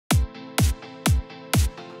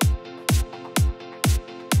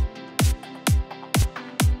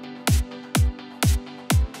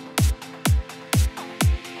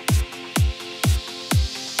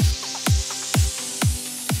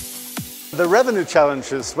The revenue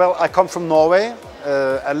challenges, well, I come from Norway,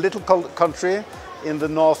 a little country in the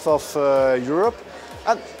north of Europe,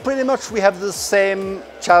 and pretty much we have the same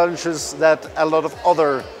challenges that a lot of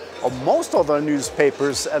other, or most other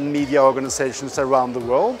newspapers and media organizations around the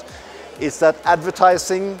world. Is that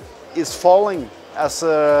advertising is falling as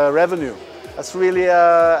a revenue. That's really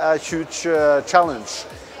a huge challenge.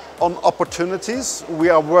 On opportunities, we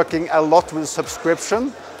are working a lot with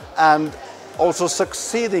subscription and also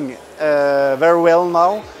succeeding very well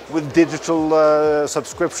now with digital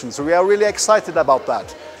subscriptions. So we are really excited about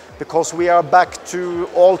that because we are back to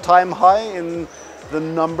all-time high in the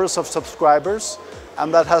numbers of subscribers,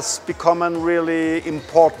 and that has become a really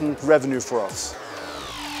important revenue for us.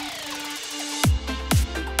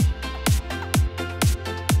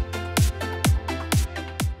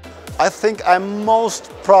 I think I'm most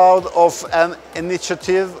proud of an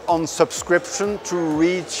initiative on subscription to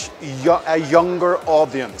reach a younger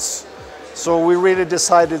audience. So we really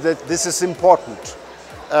decided that this is important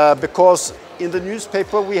because in the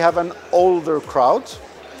newspaper we have an older crowd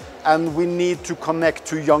and we need to connect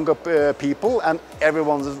to younger people, and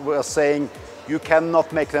everyone was saying you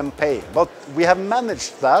cannot make them pay. But we have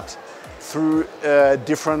managed that through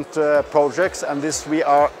different projects, and this we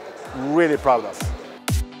are really proud of.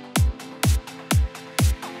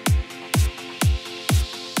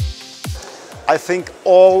 I think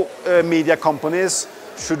all media companies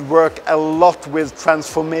should work a lot with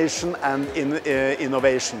transformation and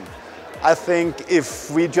innovation. I think if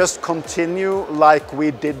we just continue like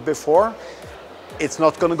we did before, it's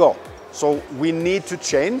not going to go. So we need to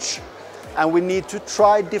change and we need to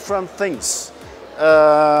try different things.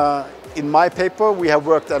 In my paper, we have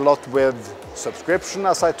worked a lot with subscription,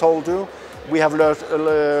 as I told you. We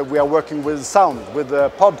are working with sound, with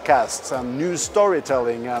podcasts and new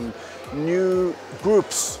storytelling and new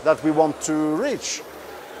groups that we want to reach.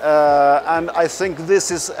 And I think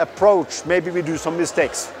this is approach. Maybe we do some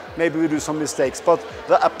mistakes, but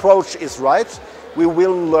the approach is right. We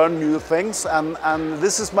will learn new things, and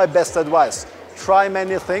this is my best advice. Try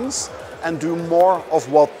many things and do more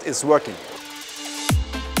of what is working.